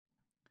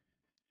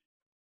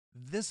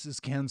This is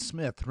Ken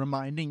Smith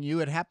reminding you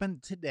it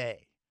happened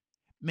today,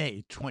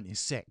 May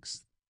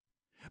 26th.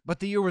 But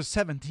the year was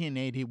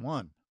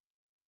 1781.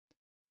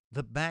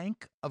 The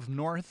Bank of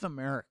North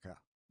America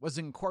was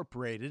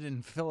incorporated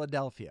in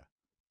Philadelphia.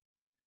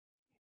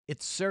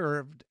 It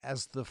served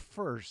as the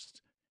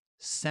first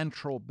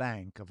central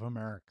bank of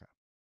America.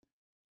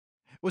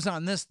 It was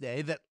on this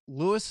day that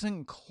Lewis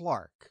and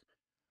Clark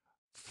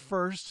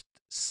first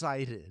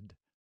sighted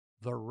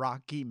the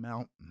Rocky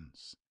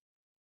Mountains,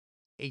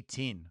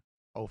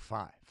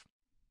 1805.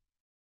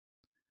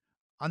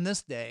 On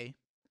this day,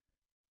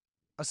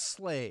 a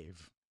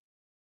slave,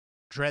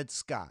 Dred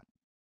Scott,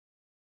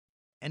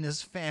 and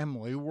his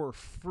family were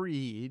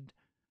freed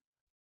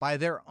by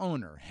their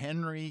owner,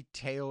 Henry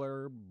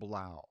Taylor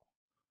Blau,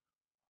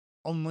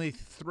 only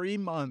 3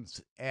 months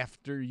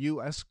after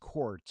U.S.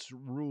 courts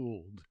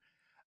ruled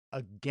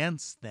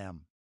against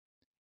them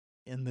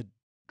in the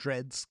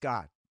Dred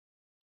Scott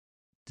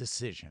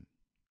decision.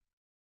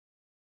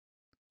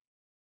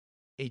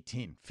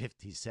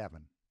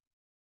 1857.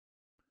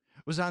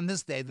 It was on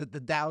this day that the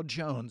Dow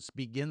Jones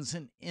begins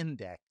an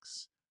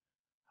index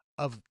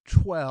of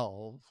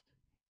 12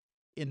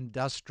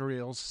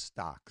 industrial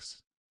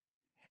stocks.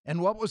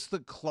 And what was the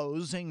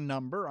closing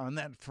number on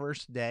that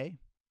first day?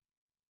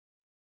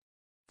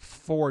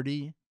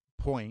 40.94.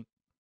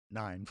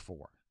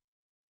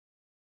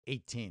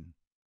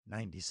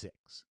 1896.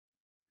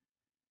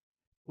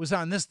 It was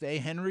on this day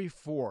Henry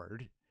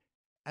Ford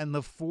and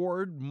the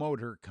Ford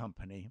Motor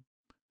Company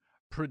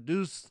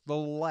produced the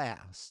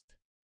last,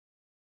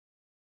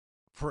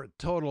 for a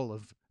total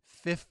of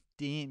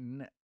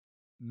 15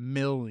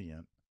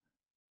 million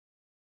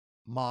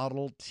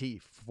Model T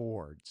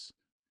Fords,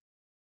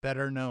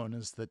 better known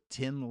as the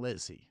Tin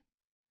Lizzie,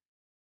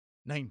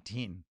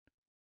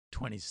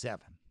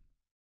 1927.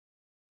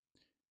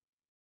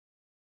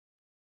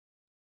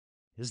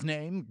 His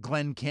name,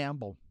 Glenn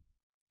Campbell.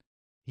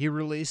 He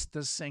released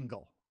a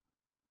single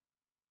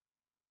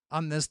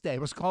on this day.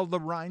 It was called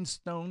The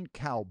Rhinestone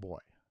Cowboy.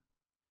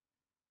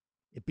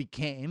 It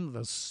became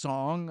the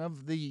song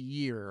of the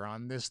year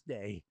on this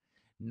day,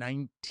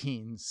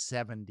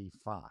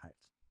 1975.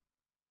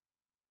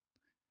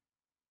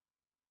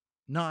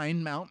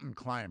 9 mountain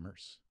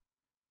climbers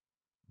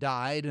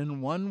died in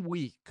 1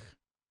 week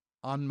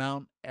on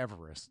Mount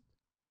Everest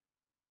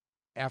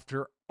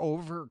after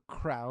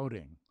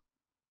overcrowding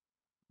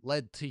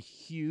led to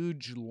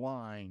huge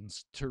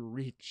lines to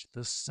reach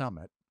the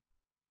summit.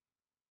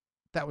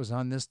 That was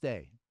on this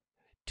day,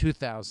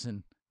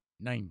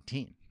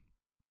 2019.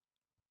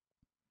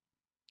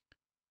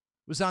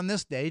 It was on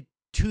this day,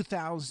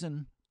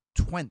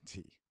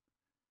 2020,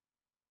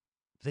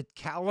 that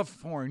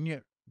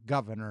California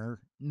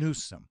Governor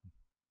Newsom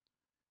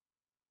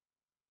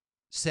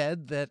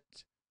said that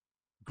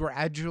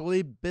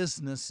gradually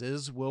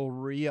businesses will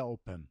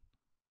reopen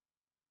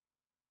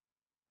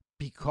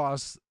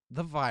because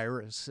the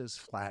virus is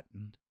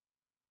flattened.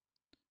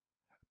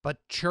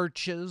 But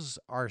churches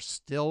are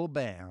still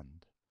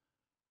banned,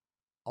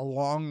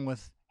 along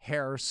with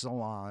hair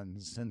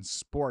salons and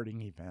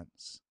sporting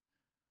events.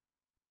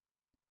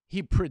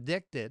 He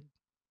predicted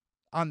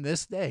on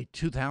this day,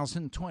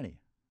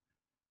 2020,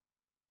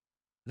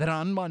 that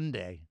on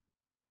Monday,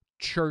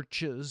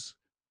 churches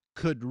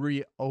could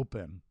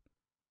reopen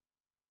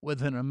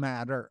within a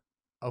matter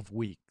of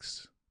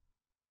weeks.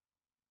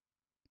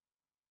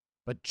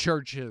 But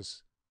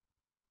churches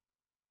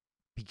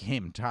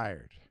became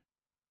tired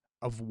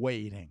of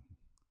waiting.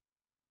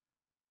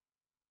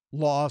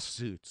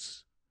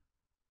 Lawsuits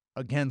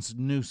against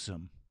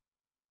Newsom.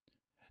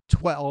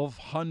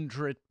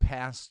 1,200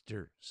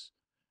 pastors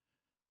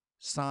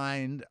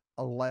signed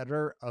a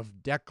letter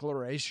of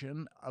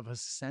declaration of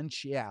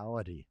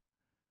essentiality,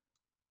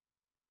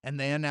 and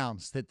they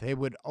announced that they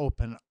would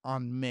open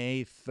on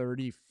May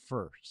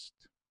 31st.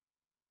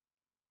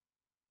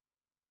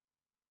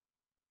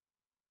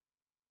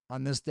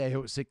 On this day,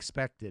 it was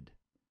expected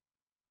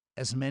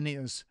as many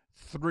as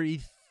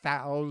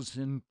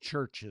 3,000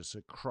 churches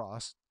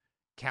across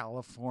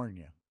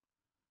California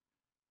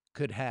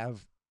could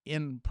have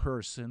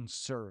in-person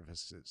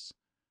services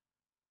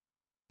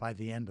by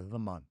the end of the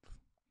month.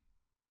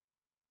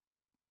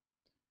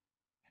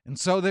 And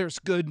so there's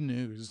good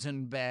news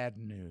and bad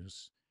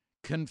news,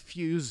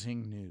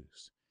 confusing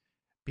news.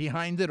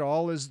 Behind it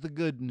all is the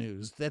good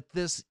news that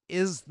this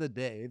is the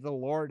day the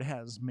Lord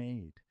has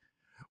made.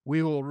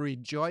 We will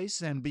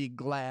rejoice and be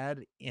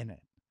glad in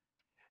it.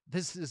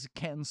 This is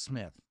Ken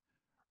Smith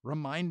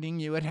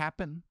reminding you it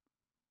happened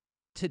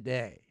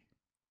today,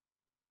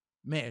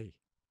 May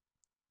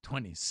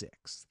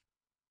 26th.